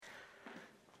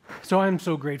So I'm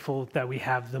so grateful that we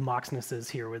have the Moxnesses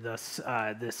here with us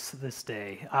this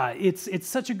day. It's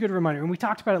such a good reminder, and we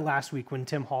talked about it last week when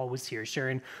Tim Hall was here,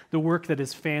 sharing the work that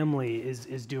his family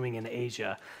is doing in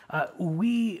Asia.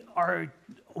 We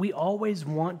always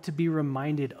want to be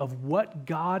reminded of what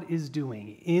God is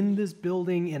doing in this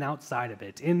building and outside of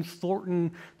it, in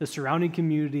Thornton, the surrounding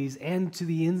communities, and to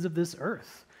the ends of this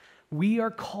earth. We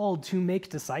are called to make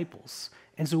disciples.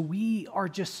 And so we are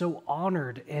just so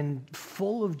honored and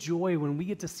full of joy when we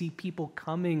get to see people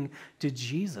coming to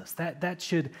Jesus. That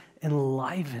should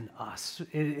enliven us.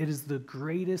 It is the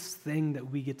greatest thing that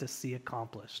we get to see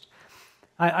accomplished.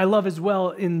 I love as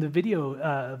well in the video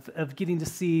of getting to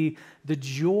see the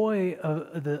joy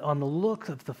on the look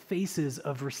of the faces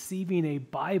of receiving a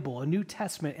Bible, a New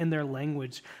Testament in their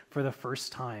language for the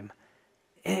first time.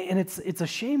 And it's a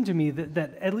shame to me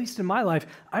that, at least in my life,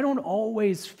 I don't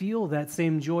always feel that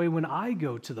same joy when I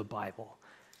go to the Bible.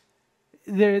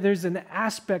 There's an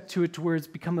aspect to it to where it's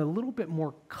become a little bit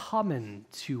more common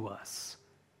to us.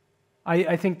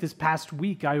 I think this past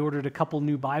week I ordered a couple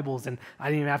new Bibles, and I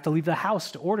didn't even have to leave the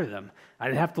house to order them. I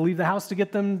didn't have to leave the house to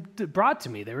get them brought to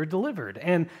me. They were delivered.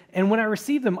 And when I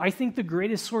received them, I think the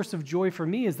greatest source of joy for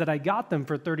me is that I got them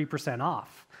for 30%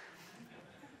 off.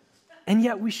 And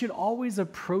yet we should always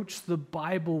approach the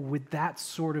Bible with that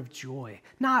sort of joy,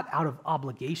 not out of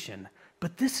obligation,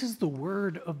 but this is the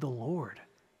word of the Lord,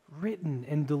 written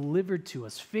and delivered to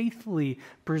us, faithfully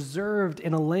preserved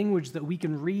in a language that we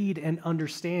can read and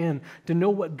understand, to know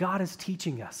what God is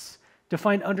teaching us, to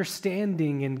find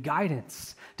understanding and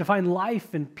guidance, to find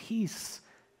life and peace,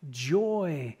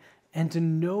 joy, and to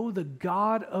know the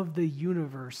God of the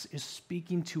universe is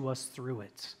speaking to us through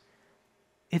it.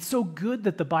 It's so good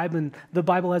that the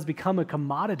Bible has become a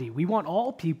commodity. We want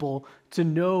all people to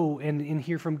know and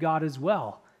hear from God as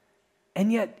well.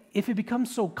 And yet, if it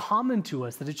becomes so common to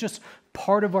us that it's just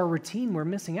part of our routine, we're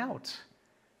missing out.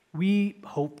 We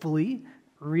hopefully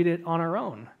read it on our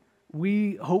own.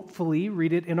 We hopefully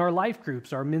read it in our life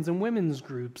groups, our men's and women's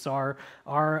groups, our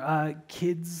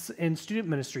kids and student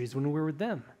ministries when we're with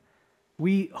them.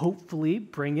 We hopefully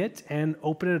bring it and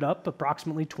open it up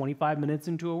approximately 25 minutes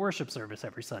into a worship service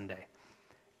every Sunday.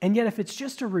 And yet, if it's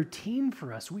just a routine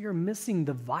for us, we are missing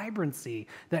the vibrancy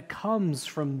that comes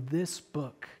from this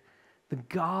book. The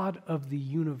God of the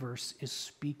universe is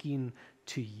speaking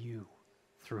to you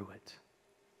through it.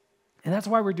 And that's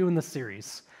why we're doing this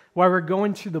series, why we're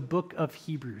going through the book of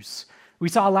Hebrews. We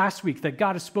saw last week that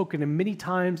God has spoken in many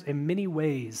times, in many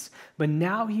ways, but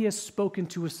now he has spoken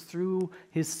to us through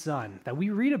his Son that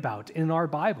we read about in our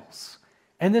Bibles.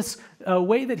 And this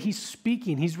way that he's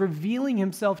speaking, he's revealing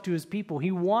himself to his people.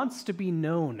 He wants to be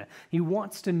known. He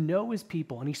wants to know his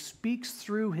people, and he speaks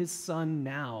through his Son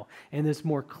now in this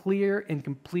more clear and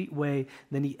complete way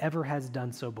than he ever has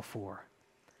done so before.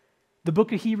 The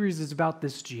book of Hebrews is about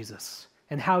this Jesus,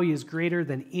 and how he is greater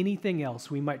than anything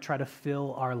else we might try to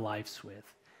fill our lives with.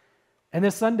 And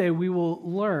this Sunday, we will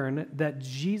learn that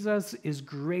Jesus is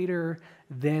greater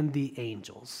than the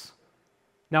angels.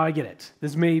 Now, I get it.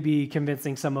 This may be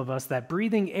convincing some of us that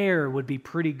breathing air would be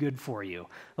pretty good for you.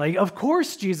 Like, of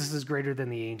course Jesus is greater than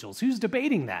the angels. Who's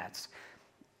debating that?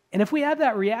 And if we have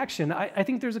that reaction, I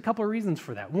think there's a couple of reasons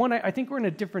for that. One, I think we're in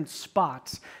a different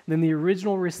spot than the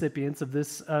original recipients of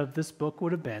this book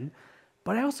would have been.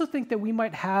 But I also think that we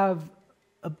might have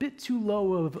a bit too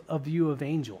low of a view of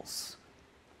angels.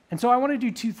 And so I want to do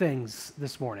two things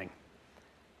this morning.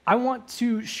 I want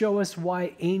to show us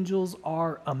why angels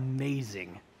are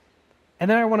amazing.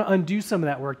 And then I want to undo some of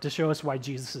that work to show us why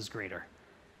Jesus is greater.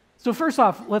 So first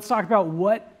off, let's talk about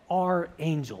what are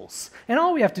angels. And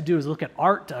all we have to do is look at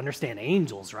art to understand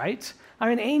angels, right? I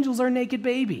mean, angels are naked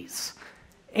babies.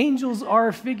 Angels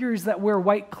are figures that wear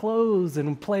white clothes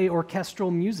and play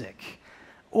orchestral music.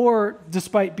 Or,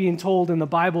 despite being told in the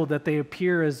Bible that they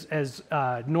appear as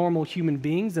normal human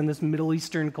beings in this Middle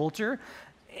Eastern culture,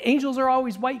 angels are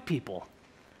always white people.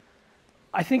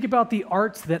 I think about the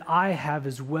arts that I have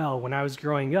as well when I was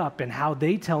growing up and how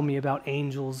they tell me about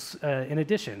angels in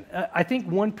addition. I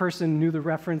think one person knew the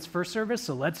reference first service,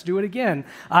 so let's do it again.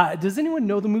 Does anyone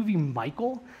know the movie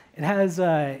Michael? It has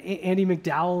Andie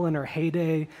MacDowell in her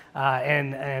heyday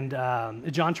and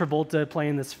John Travolta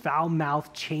playing this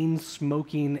foul-mouthed,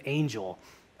 chain-smoking angel.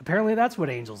 Apparently that's what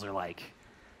angels are like.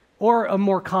 Or a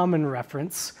more common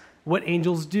reference, what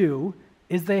angels do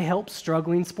is they help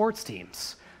struggling sports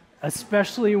teams,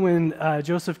 especially when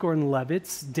Joseph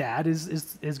Gordon-Levitt's dad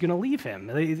is going to leave him.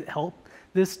 They help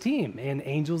this team in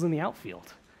Angels in the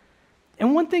Outfield.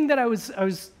 And one thing that I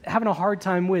was having a hard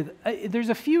time with, there's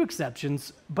a few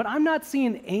exceptions, but I'm not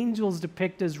seeing angels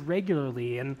depicted as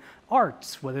regularly in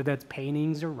arts, whether that's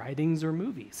paintings or writings or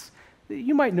movies.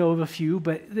 You might know of a few,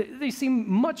 but they seem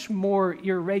much more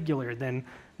irregular than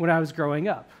when I was growing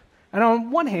up. And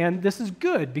on one hand, this is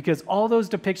good because all those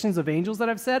depictions of angels that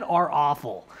I've said are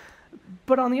awful.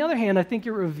 But on the other hand, I think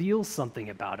it reveals something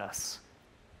about us.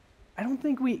 I don't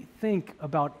think we think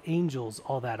about angels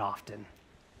all that often.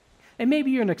 And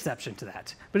maybe you're an exception to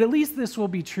that, but at least this will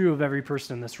be true of every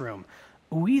person in this room.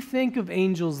 We think of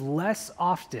angels less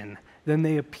often than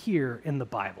they appear in the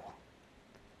Bible,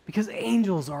 because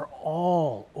angels are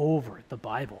all over the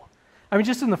Bible. I mean,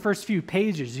 just in the first few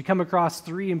pages, you come across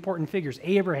three important figures,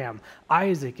 Abraham,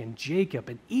 Isaac, and Jacob,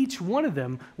 and each one of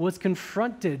them was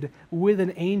confronted with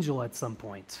an angel at some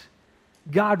point.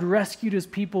 God rescued his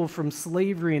people from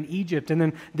slavery in Egypt, and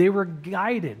then they were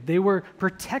guided, they were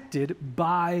protected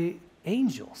by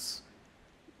angels.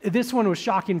 This one was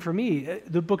shocking for me.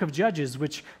 The book of Judges,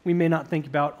 which we may not think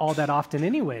about all that often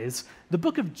anyways, the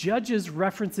book of Judges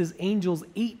references angels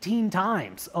 18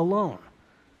 times alone.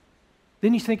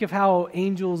 Then you think of how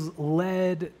angels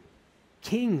led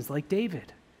kings like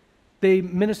David. They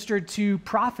ministered to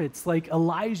prophets like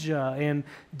Elijah and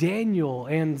Daniel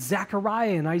and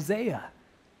Zechariah and Isaiah.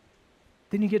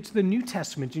 Then you get to the New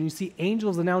Testament and you see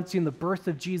angels announcing the birth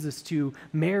of Jesus to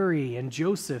Mary and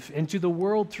Joseph and to the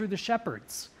world through the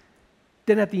shepherds.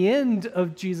 Then at the end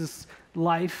of Jesus'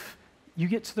 life, you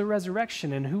get to the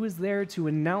resurrection, and who is there to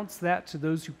announce that to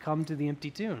those who come to the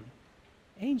empty tomb?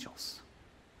 Angels.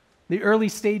 The early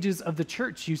stages of the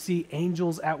church, you see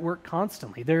angels at work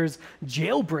constantly. There's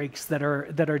jailbreaks that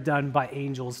are done by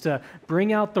angels to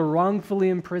bring out the wrongfully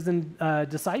imprisoned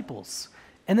disciples.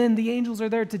 And then the angels are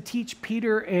there to teach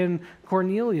Peter and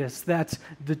Cornelius that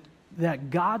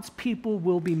God's people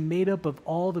will be made up of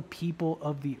all the people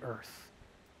of the earth.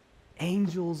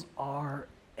 Angels are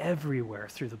everywhere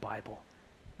through the Bible.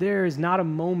 There is not a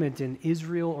moment in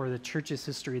Israel or the church's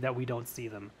history that we don't see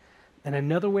them. And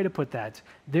another way to put that,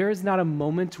 there is not a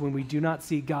moment when we do not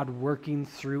see God working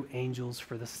through angels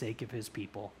for the sake of his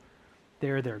people.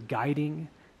 They're guiding,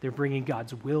 they're bringing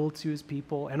God's will to his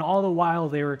people, and all the while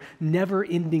they're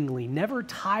never-endingly,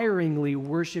 never-tiringly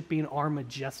worshiping our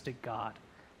majestic God.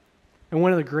 And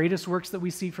one of the greatest works that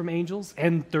we see from angels,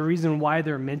 and the reason why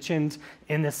they're mentioned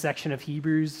in this section of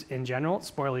Hebrews in general,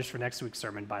 spoilers for next week's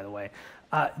sermon, by the way,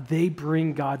 they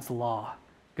bring God's law,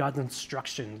 God's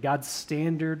instruction, God's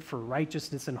standard for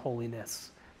righteousness and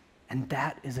holiness. And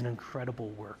that is an incredible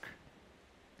work.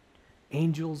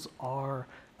 Angels are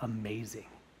amazing.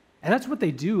 And that's what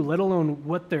they do, let alone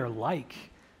what they're like.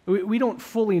 We don't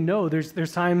fully know.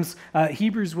 There's times,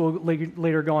 Hebrews will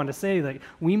later go on to say that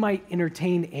we might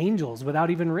entertain angels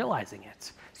without even realizing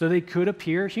it. So they could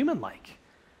appear human-like.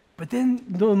 But then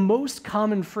the most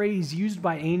common phrase used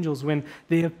by angels when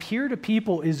they appear to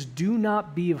people is, "do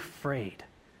not be afraid,"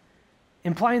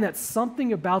 implying that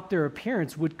something about their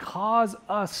appearance would cause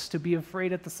us to be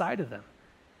afraid at the sight of them.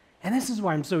 And this is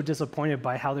why I'm so disappointed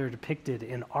by how they're depicted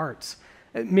in art.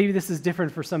 Maybe this is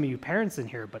different for some of you parents in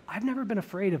here, but I've never been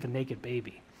afraid of a naked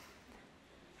baby.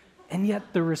 And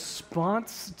yet the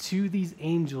response to these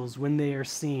angels when they are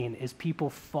seen is people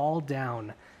fall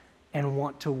down and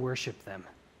want to worship them,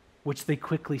 which they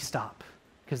quickly stop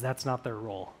because that's not their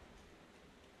role.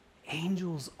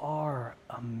 Angels are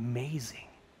amazing.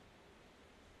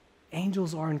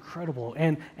 Angels are incredible.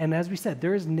 And as we said,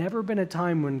 there has never been a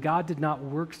time when God did not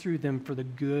work through them for the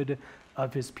good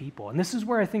of his people. And this is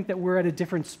where I think that we're at a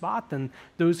different spot than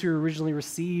those who originally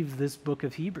received this book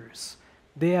of Hebrews.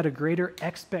 They had a greater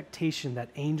expectation that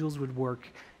angels would work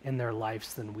in their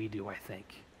lives than we do, I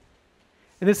think.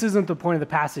 And this isn't the point of the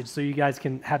passage, so you guys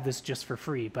can have this just for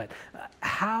free, but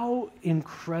how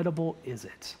incredible is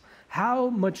it? How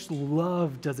much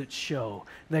love does it show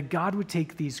that God would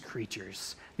take these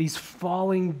creatures, these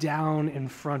falling down in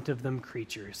front of them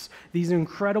creatures, these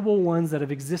incredible ones that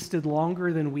have existed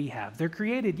longer than we have. They're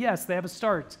created, yes, they have a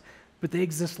start, but they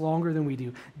exist longer than we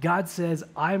do. God says,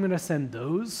 I'm going to send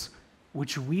those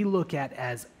which we look at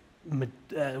as,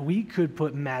 we could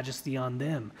put majesty on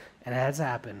them, and it has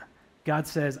happened. God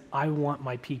says, I want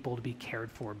my people to be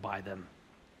cared for by them.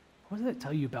 What does that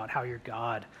tell you about how your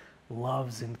God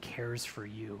loves and cares for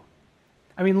you?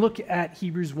 I mean, look at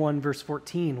Hebrews 1, verse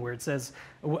 14, where it says,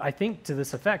 I think to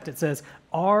this effect, it says,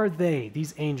 are they,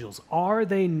 these angels, are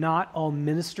they not all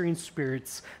ministering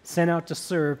spirits sent out to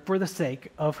serve for the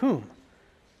sake of whom?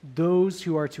 Those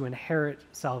who are to inherit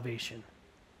salvation.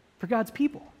 For God's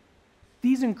people.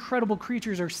 These incredible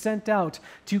creatures are sent out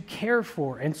to care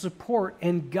for and support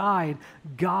and guide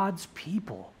God's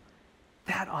people.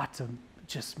 That ought to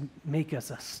just make us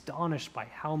astonished by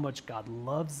how much God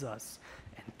loves us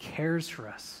and cares for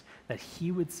us, that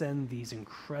he would send these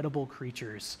incredible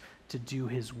creatures to do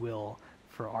his will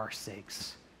for our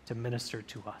sakes, to minister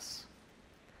to us.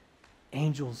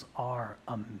 Angels are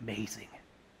amazing,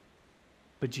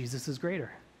 but Jesus is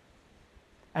greater.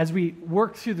 As we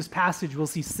work through this passage, we'll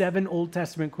see 7 Old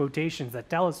Testament quotations that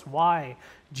tell us why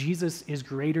Jesus is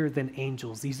greater than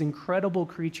angels, these incredible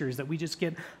creatures that we just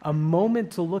get a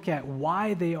moment to look at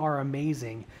why they are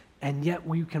amazing, and yet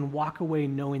we can walk away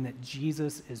knowing that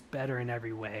Jesus is better in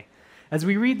every way. As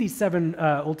we read these 7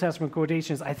 Old Testament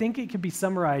quotations, I think it can be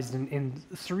summarized in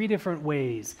 3 different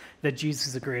ways that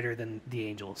Jesus is greater than the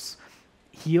angels.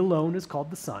 He alone is called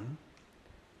the Son,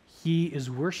 he is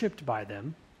worshiped by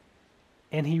them,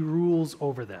 and he rules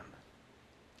over them.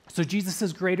 So Jesus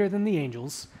is greater than the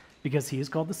angels because he is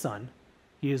called the Son,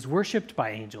 he is worshiped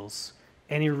by angels,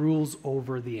 and he rules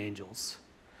over the angels.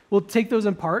 We'll take those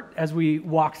in part as we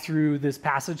walk through this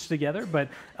passage together, but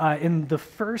in the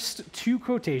first 2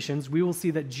 quotations, we will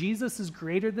see that Jesus is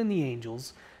greater than the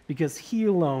angels because he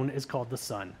alone is called the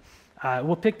Son.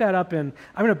 We'll pick that up, and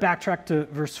I'm going to backtrack to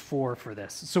verse 4 for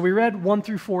this. So we read 1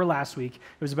 through 4 last week.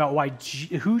 It was about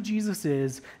who Jesus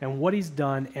is and what he's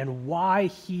done and why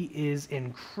he is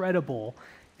incredible.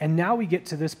 And now we get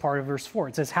to this part of verse 4.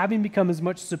 It says, having become as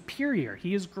much superior,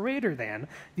 he is greater than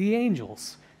the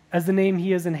angels, as the name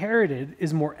he has inherited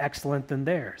is more excellent than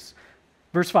theirs.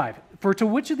 Verse 5, for to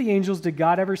which of the angels did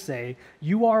God ever say,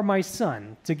 you are my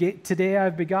son, today I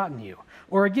have begotten you?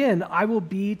 Or again, I will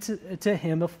be to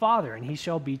him a father, and he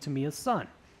shall be to me a son.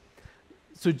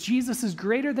 So Jesus is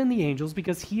greater than the angels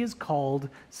because he is called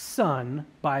son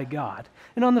by God.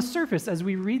 And on the surface, as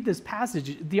we read this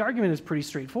passage, the argument is pretty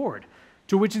straightforward.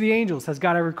 To which of the angels has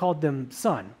God ever called them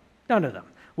son? None of them.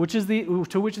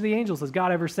 To which of the angels has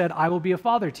God ever said, I will be a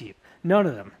father to you? None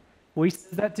of them. Well, he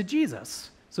says that to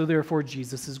Jesus. So therefore,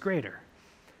 Jesus is greater.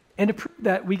 And to prove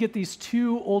that, we get these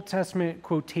 2 Old Testament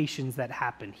quotations that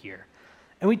happen here.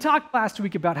 And we talked last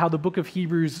week about how the book of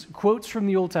Hebrews quotes from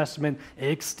the Old Testament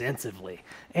extensively.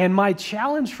 And my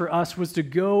challenge for us was to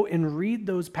go and read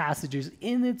those passages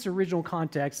in its original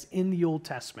context in the Old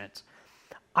Testament.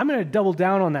 I'm going to double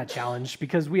down on that challenge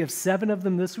because we have 7 of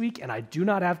them this week, and I do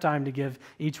not have time to give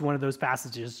each one of those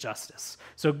passages justice.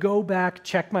 So go back,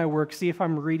 check my work, see if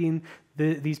I'm reading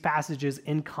these passages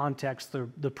in context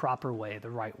the proper way, the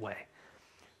right way.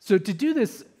 So to do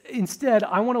this, instead,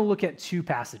 I want to look at 2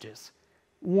 passages.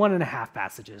 1.5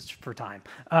 passages for time.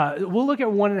 We'll look at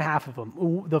 1.5 of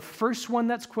them. The first one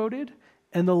that's quoted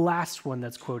and the last one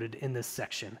that's quoted in this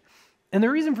section. And the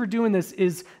reason for doing this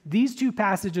is these 2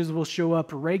 passages will show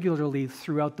up regularly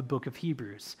throughout the book of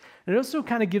Hebrews. And it also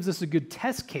kind of gives us a good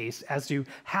test case as to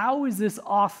how is this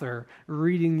author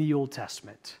reading the Old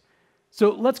Testament. So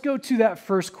let's go to that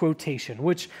first quotation,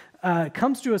 which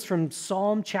comes to us from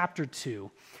Psalm chapter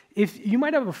 2. If you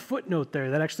might have a footnote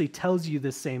there that actually tells you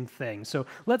the same thing. So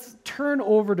let's turn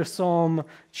over to Psalm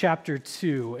chapter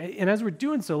 2. And as we're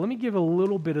doing so, let me give a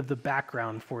little bit of the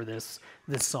background for this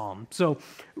psalm. So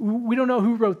we don't know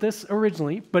who wrote this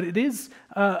originally, but it is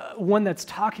one that's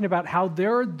talking about how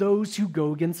there are those who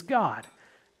go against God.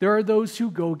 There are those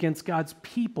who go against God's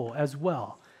people as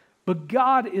well. But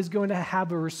God is going to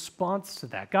have a response to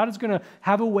that. God is going to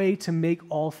have a way to make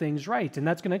all things right. And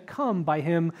that's going to come by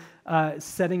him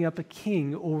setting up a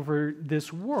king over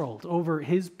this world, over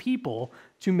his people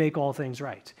to make all things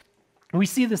right. We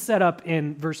see this set up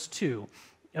in verse 2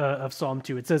 of Psalm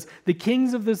 2. It says, the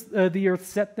kings of the earth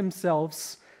set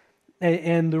themselves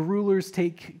and the rulers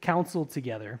take counsel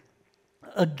together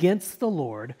against the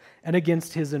Lord and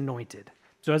against his anointed.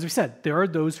 So as we said, there are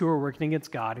those who are working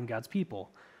against God and God's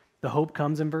people. The hope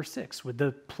comes in verse 6 with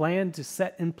the plan to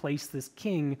set in place this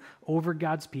king over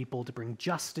God's people to bring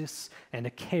justice and a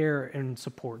care and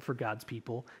support for God's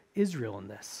people, Israel, in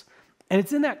this. And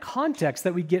it's in that context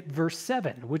that we get verse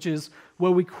 7, which is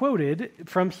what we quoted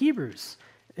from Hebrews.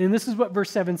 And this is what verse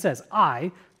 7 says.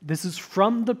 This is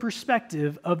from the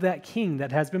perspective of that king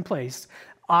that has been placed,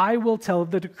 I will tell of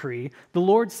the decree. The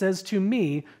Lord says to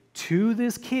me, to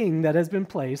this king that has been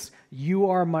placed,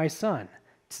 you are my son.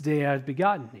 Today I have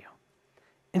begotten you.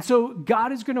 And so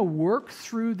God is going to work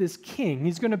through this king.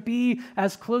 He's going to be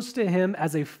as close to him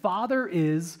as a father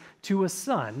is to a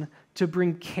son to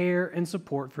bring care and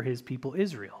support for his people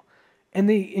Israel. And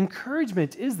the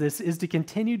encouragement is to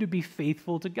continue to be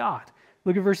faithful to God.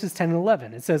 Look at verses 10 and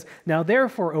 11. It says, now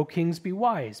therefore, O kings, be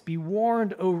wise. Be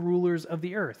warned, O rulers of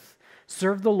the earth.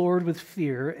 Serve the Lord with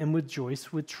fear and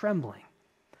rejoice with trembling.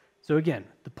 So again,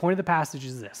 the point of the passage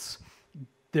is this.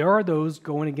 There are those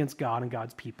going against God and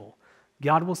God's people.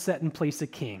 God will set in place a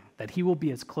king that he will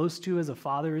be as close to as a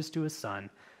father is to a son.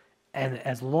 And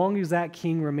as long as that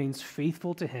king remains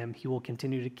faithful to him, he will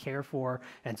continue to care for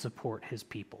and support his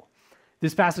people.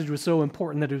 This passage was so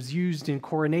important that it was used in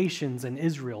coronations in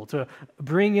Israel to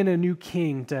bring in a new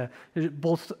king, to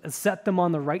both set them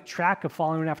on the right track of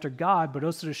following after God, but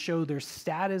also to show their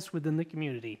status within the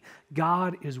community.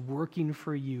 God is working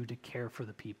for you to care for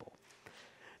the people.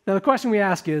 Now, the question we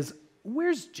ask is,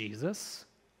 where's Jesus?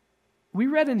 We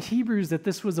read in Hebrews that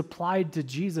this was applied to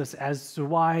Jesus as to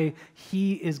why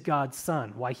he is God's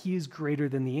son, why he is greater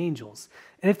than the angels.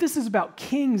 And if this is about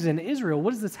kings in Israel,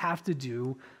 what does this have to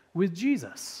do with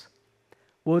Jesus?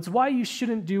 Well, it's why you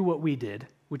shouldn't do what we did,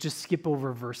 which is skip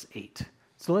over verse 8.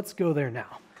 So let's go there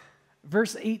now.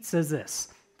 Verse 8 says this.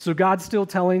 So God's still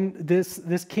telling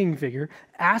this king figure,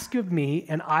 ask of me,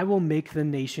 and I will make the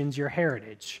nations your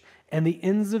heritage, and the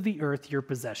ends of the earth your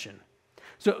possession.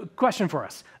 So, question for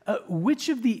us. Which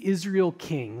of the Israel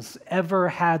kings ever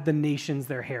had the nations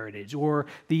their heritage or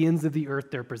the ends of the earth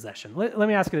their possession? Let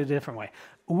me ask it a different way.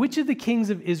 Which of the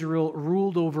kings of Israel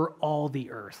ruled over all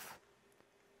the earth?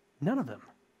 None of them.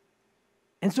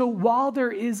 And so while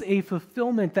there is a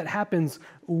fulfillment that happens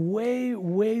way,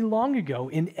 way long ago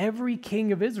in every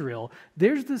king of Israel,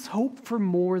 there's this hope for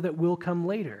more that will come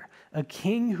later. A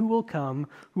king who will come,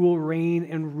 who will reign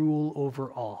and rule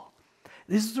over all.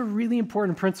 This is a really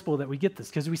important principle that we get this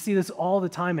because we see this all the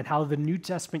time in how the New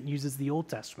Testament uses the Old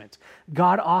Testament.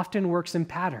 God often works in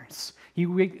patterns. He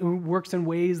works in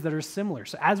ways that are similar.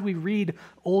 So as we read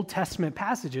Old Testament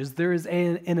passages, there is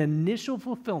an initial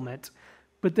fulfillment,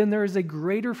 but then there is a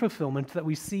greater fulfillment that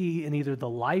we see in either the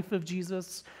life of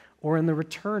Jesus or in the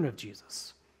return of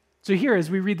Jesus. So here, as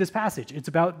we read this passage, it's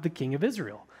about the King of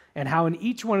Israel and how in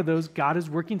each one of those, God is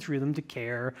working through them to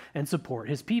care and support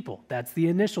his people. That's the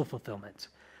initial fulfillment.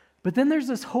 But then there's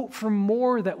this hope for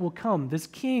more that will come, this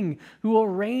king who will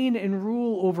reign and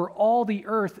rule over all the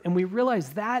earth, and we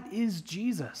realize that is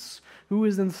Jesus, who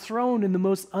is enthroned in the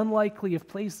most unlikely of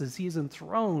places. He is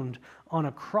enthroned on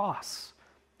a cross,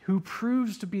 who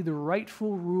proves to be the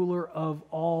rightful ruler of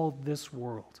all this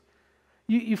world.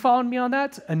 You followed me on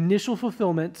that? Initial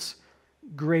fulfillment,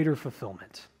 greater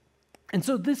fulfillment. And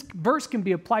so this verse can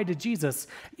be applied to Jesus,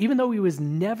 even though he was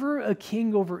never a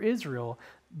king over Israel,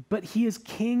 but he is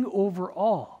king over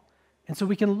all. And so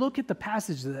we can look at the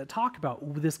passages that talk about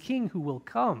this king who will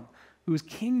come, who is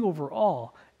king over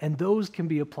all, and those can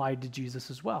be applied to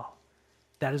Jesus as well.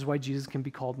 That is why Jesus can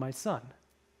be called my son.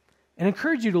 And I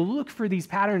encourage you to look for these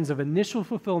patterns of initial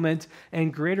fulfillment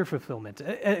and greater fulfillment.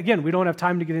 Again, we don't have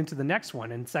time to get into the next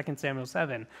one in 2 Samuel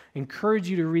 7. I encourage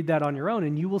you to read that on your own,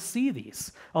 and you will see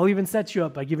these. I'll even set you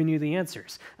up by giving you the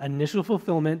answers. Initial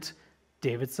fulfillment,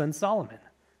 David's son Solomon.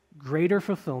 Greater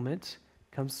fulfillment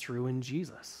comes through in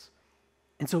Jesus.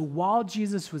 And so while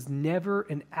Jesus was never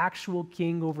an actual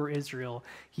king over Israel,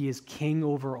 he is king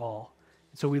over all.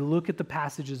 So we look at the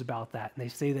passages about that, and they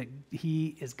say that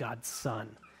he is God's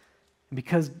son.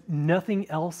 Because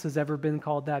nothing else has ever been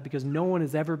called that, because no one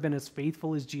has ever been as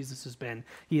faithful as Jesus has been,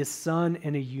 he is son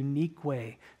in a unique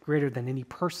way, greater than any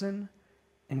person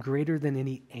and greater than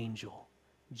any angel.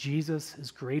 Jesus is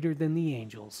greater than the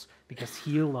angels because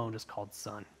he alone is called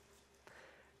son.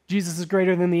 Jesus is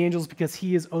greater than the angels because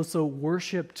he is also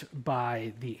worshiped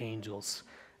by the angels.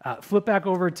 Flip back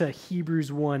over to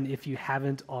Hebrews 1 if you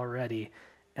haven't already,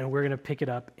 and we're going to pick it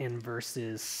up in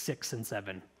verses 6 and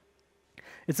 7.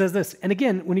 It says this, and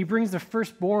again, when he brings the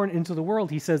firstborn into the world,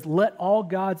 he says, let all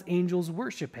God's angels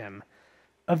worship him.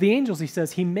 Of the angels, he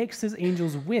says, he makes his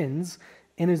angels winds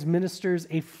and his ministers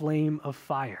a flame of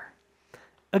fire.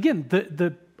 Again,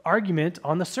 the argument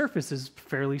on the surface is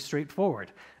fairly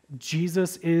straightforward.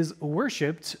 Jesus is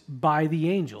worshiped by the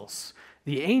angels.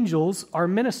 The angels are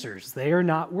ministers. They are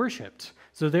not worshiped.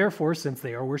 So therefore, since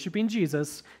they are worshiping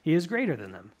Jesus, he is greater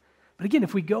than them. But again,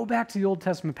 if we go back to the Old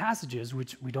Testament passages,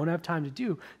 which we don't have time to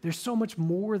do, there's so much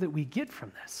more that we get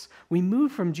from this. We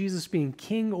move from Jesus being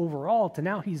king over all to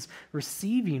now he's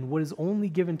receiving what is only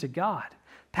given to God.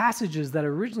 Passages that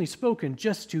are originally spoken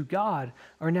just to God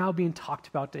are now being talked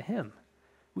about to him.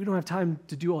 We don't have time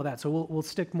to do all that, so we'll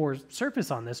stick more surface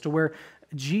on this to where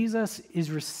Jesus is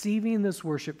receiving this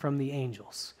worship from the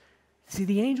angels. See,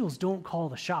 the angels don't call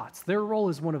the shots. Their role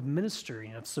is one of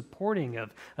ministering, of supporting,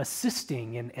 of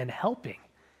assisting and helping.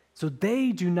 So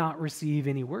they do not receive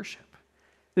any worship.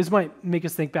 This might make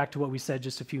us think back to what we said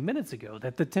just a few minutes ago,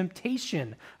 that the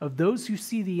temptation of those who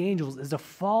see the angels is to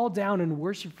fall down and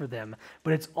worship for them,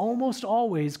 but it's almost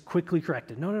always quickly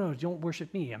corrected. No, don't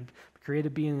worship me. I'm a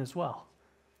created being as well.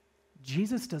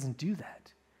 Jesus doesn't do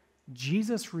that.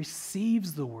 Jesus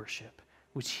receives the worship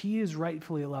which he is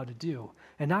rightfully allowed to do.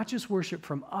 And not just worship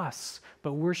from us,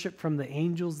 but worship from the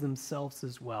angels themselves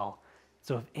as well.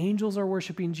 So if angels are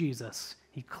worshiping Jesus,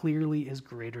 he clearly is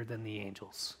greater than the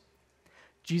angels.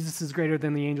 Jesus is greater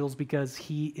than the angels because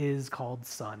he is called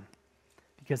Son,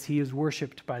 because he is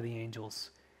worshiped by the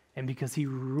angels, and because he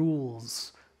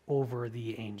rules over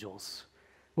the angels.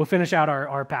 We'll finish out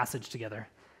our passage together.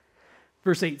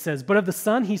 Verse 8 says, "But of the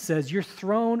Son he says, 'Your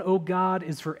throne, O God,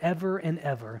 is forever and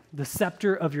ever. The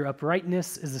scepter of your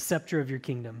uprightness is the scepter of your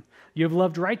kingdom. You have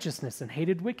loved righteousness and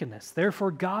hated wickedness. Therefore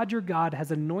God, your God,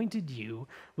 has anointed you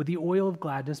with the oil of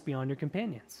gladness beyond your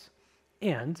companions.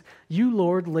 And you,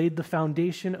 Lord, laid the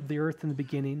foundation of the earth in the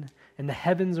beginning, and the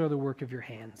heavens are the work of your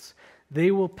hands.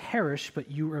 They will perish, but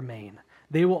you remain.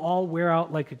 They will all wear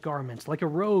out like a garment. Like a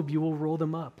robe, you will roll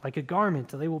them up. Like a garment,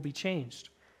 they will be changed.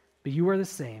 But you are the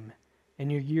same,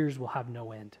 and your years will have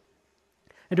no end.'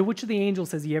 And to which of the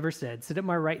angels has he ever said, 'Sit at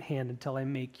my right hand until I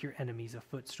make your enemies a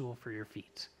footstool for your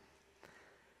feet'?"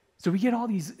 So we get all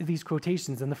these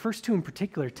quotations, and the first two in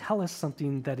particular tell us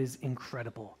something that is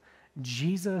incredible.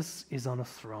 Jesus is on a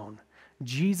throne.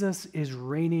 Jesus is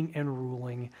reigning and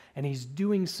ruling, and he's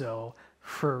doing so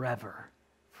forever,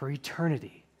 for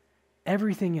eternity.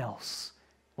 Everything else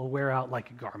will wear out like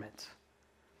a garment.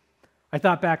 I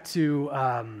thought back to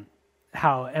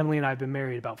how Emily and I have been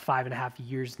married about 5.5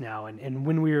 years now, and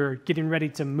when we were getting ready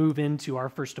to move into our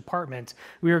first apartment,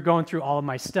 we were going through all of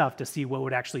my stuff to see what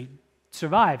would actually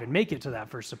survive and make it to that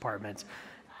first apartment.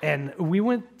 And we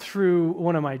went through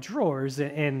one of my drawers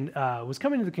and was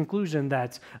coming to the conclusion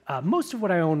that most of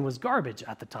what I owned was garbage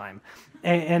at the time.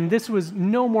 And this was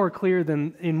no more clear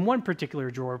than in one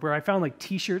particular drawer where I found like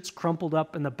T-shirts crumpled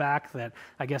up in the back that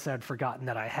I guess I had forgotten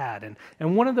that I had.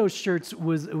 And one of those shirts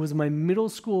was my middle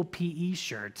school PE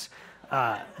shirt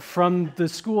from the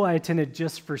school I attended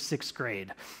just for 6th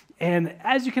grade. And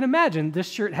as you can imagine, this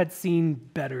shirt had seen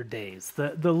better days.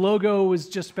 The logo was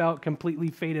just about completely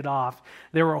faded off.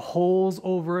 There were holes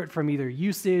over it from either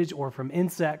usage or from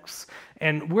insects.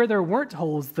 And where there weren't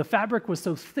holes, the fabric was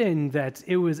so thin that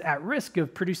it was at risk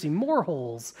of producing more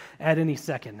holes at any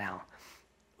second now.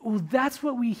 Well, that's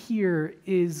what we hear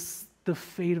is the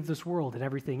fate of this world and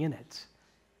everything in it.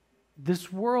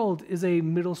 This world is a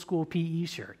middle school PE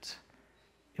shirt.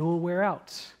 It will wear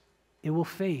out. It will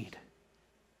fade.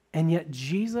 And yet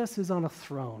Jesus is on a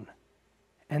throne,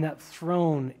 and that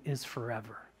throne is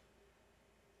forever.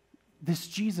 This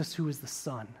Jesus who is the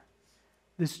Son,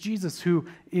 this Jesus who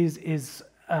is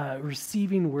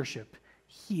receiving worship,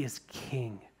 he is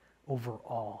king over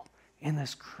all. In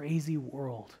this crazy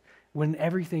world, when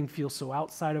everything feels so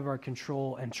outside of our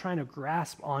control and trying to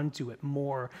grasp onto it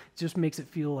more just makes it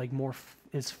feel like more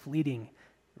is fleeting,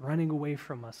 running away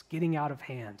from us, getting out of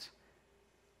hand.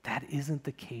 That isn't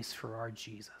the case for our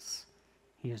Jesus.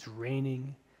 He is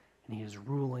reigning and he is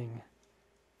ruling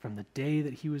from the day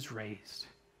that he was raised,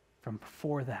 from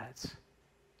before that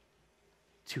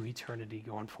to eternity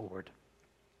going forward.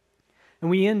 And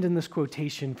we end in this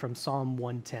quotation from Psalm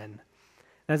 110.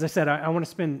 As I said, I want to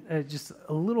spend just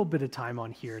a little bit of time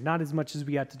on here, not as much as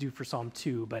we got to do for Psalm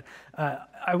 2, but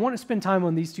I want to spend time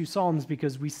on these two Psalms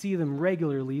because we see them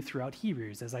regularly throughout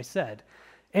Hebrews, as I said.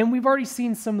 And we've already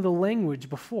seen some of the language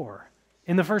before.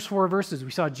 In the first 4 verses,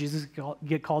 we saw Jesus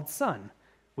get called Son,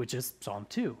 which is Psalm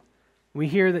 2. We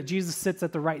hear that Jesus sits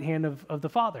at the right hand of the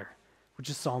Father, which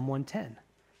is Psalm 110.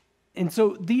 And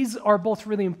so these are both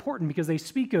really important because they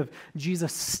speak of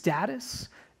Jesus' status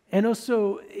and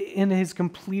also in his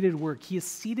completed work. He is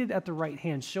seated at the right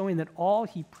hand, showing that all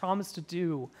he promised to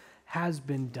do has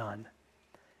been done.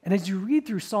 And as you read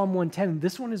through Psalm 110,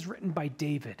 this one is written by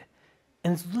David.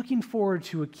 And it's looking forward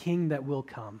to a king that will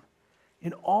come.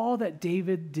 In all that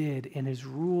David did in his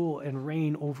rule and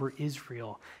reign over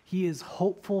Israel, he is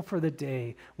hopeful for the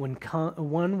day when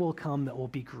one will come that will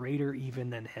be greater even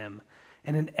than him.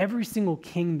 And in every single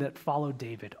king that followed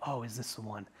David, oh, is this the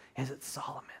one? Is it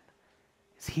Solomon?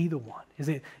 Is he the one? Is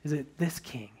it this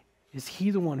king? Is he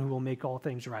the one who will make all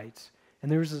things right?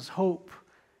 And there's this hope.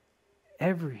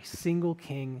 Every single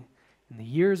king in the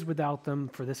years without them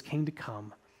for this king to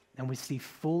come, and we see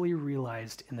fully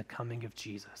realized in the coming of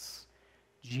Jesus.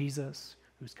 Jesus,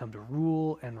 who's come to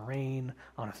rule and reign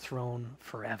on a throne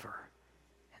forever.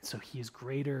 And so he is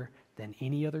greater than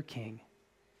any other king.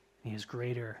 And he is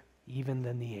greater even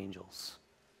than the angels.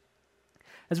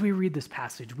 As we read this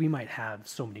passage, we might have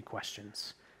so many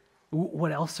questions.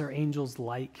 What else are angels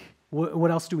like?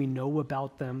 What else do we know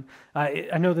about them?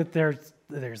 I know that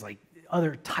there's like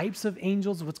other types of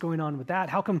angels. What's going on with that?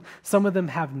 How come some of them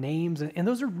have names? And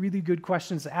those are really good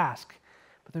questions to ask,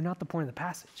 but they're not the point of the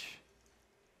passage.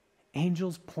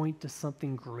 Angels point to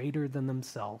something greater than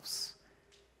themselves,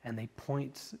 and they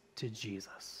point to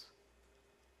Jesus.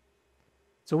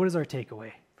 So what is our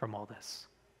takeaway from all this?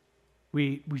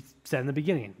 We said in the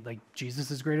beginning, like,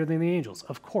 Jesus is greater than the angels.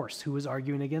 Of course, who is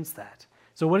arguing against that?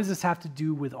 So what does this have to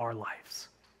do with our lives?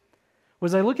 Well,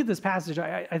 as I look at this passage,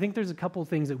 I think there's a couple of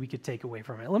things that we could take away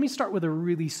from it. Let me start with a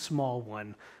really small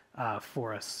one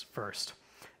for us first.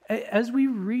 As we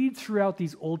read throughout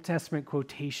these Old Testament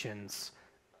quotations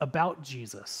about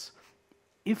Jesus,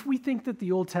 if we think that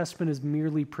the Old Testament is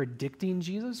merely predicting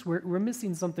Jesus, we're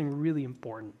missing something really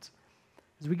important.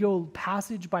 As we go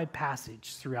passage by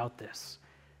passage throughout this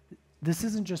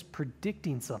isn't just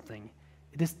predicting something,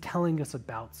 it is telling us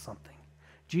about something.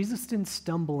 Jesus didn't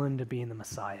stumble into being the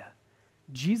Messiah.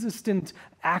 Jesus didn't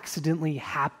accidentally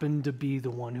happen to be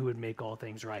the one who would make all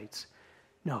things right.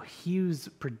 No, he was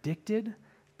predicted,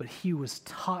 but he was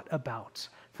taught about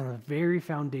from the very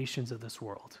foundations of this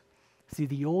world. See,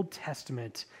 the Old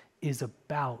Testament is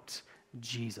about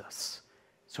Jesus.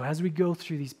 So as we go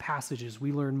through these passages,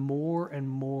 we learn more and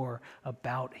more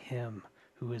about him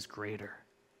who is greater.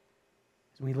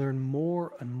 We learn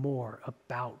more and more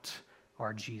about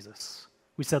our Jesus.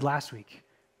 We said last week,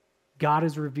 God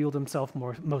has revealed himself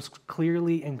most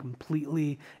clearly and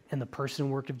completely in the person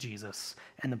and work of Jesus.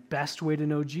 And the best way to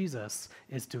know Jesus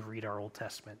is to read our Old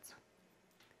Testament.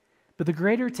 But the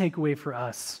greater takeaway for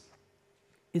us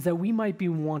is that we might be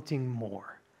wanting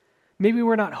more. Maybe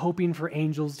we're not hoping for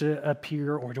angels to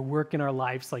appear or to work in our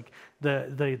lives like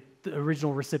the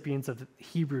original recipients of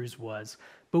Hebrews was,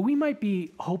 but we might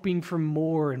be hoping for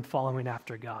more and following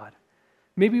after God.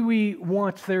 Maybe we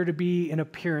want there to be an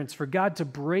appearance for God to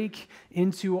break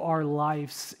into our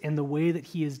lives in the way that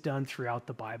he has done throughout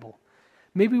the Bible.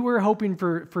 Maybe we're hoping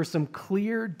for some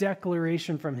clear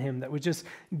declaration from him that would just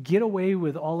get away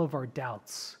with all of our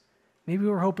doubts. Maybe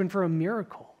we're hoping for a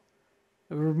miracle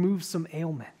that would remove some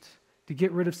ailment, to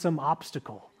get rid of some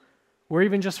obstacle, or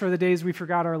even just for the days we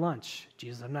forgot our lunch.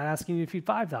 Jesus, I'm not asking you to feed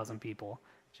 5,000 people,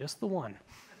 just the one.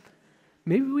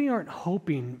 Maybe we aren't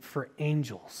hoping for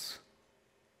angels,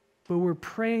 but we're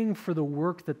praying for the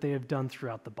work that they have done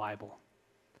throughout the Bible.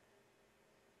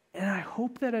 And I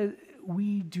hope that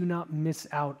we do not miss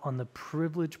out on the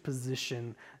privileged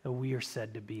position that we are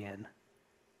said to be in.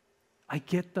 I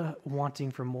get the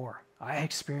wanting for more. I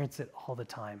experience it all the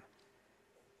time.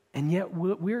 And yet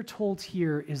what we're told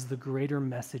here is the greater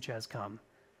message has come.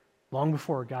 Long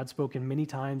before, God spoke in many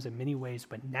times in many ways,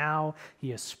 but now he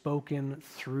has spoken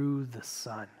through the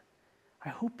Son. I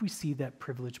hope we see that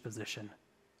privileged position.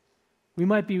 We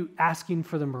might be asking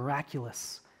for the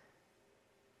miraculous,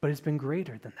 but it's been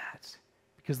greater than that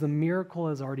because the miracle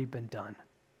has already been done.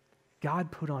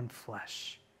 God put on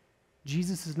flesh.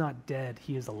 Jesus is not dead,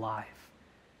 he is alive.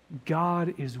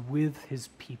 God is with his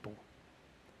people.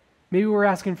 Maybe we're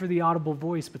asking for the audible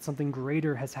voice, but something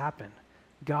greater has happened.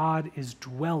 God is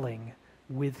dwelling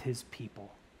with his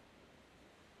people.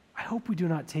 I hope we do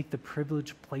not take the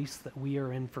privileged place that we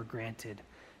are in for granted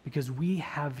because we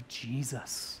have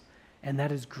Jesus. And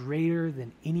that is greater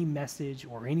than any message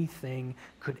or anything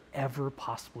could ever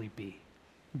possibly be.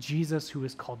 Jesus, who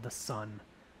is called the Son,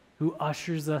 who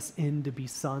ushers us in to be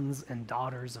sons and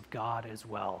daughters of God as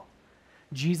well.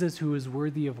 Jesus, who is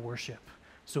worthy of worship.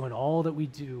 So in all that we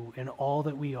do, in all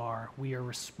that we are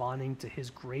responding to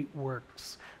his great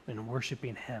works and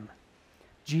worshiping him.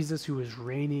 Jesus, who is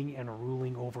reigning and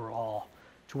ruling over all,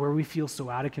 to where we feel so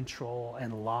out of control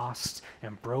and lost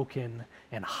and broken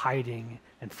and hiding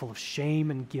and full of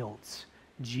shame and guilt,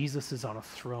 Jesus is on a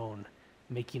throne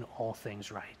making all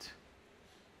things right.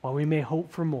 While we may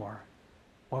hope for more,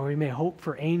 while we may hope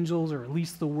for angels or at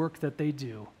least the work that they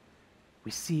do,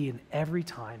 we see in every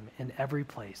time, in every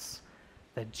place,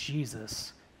 that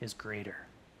Jesus is greater.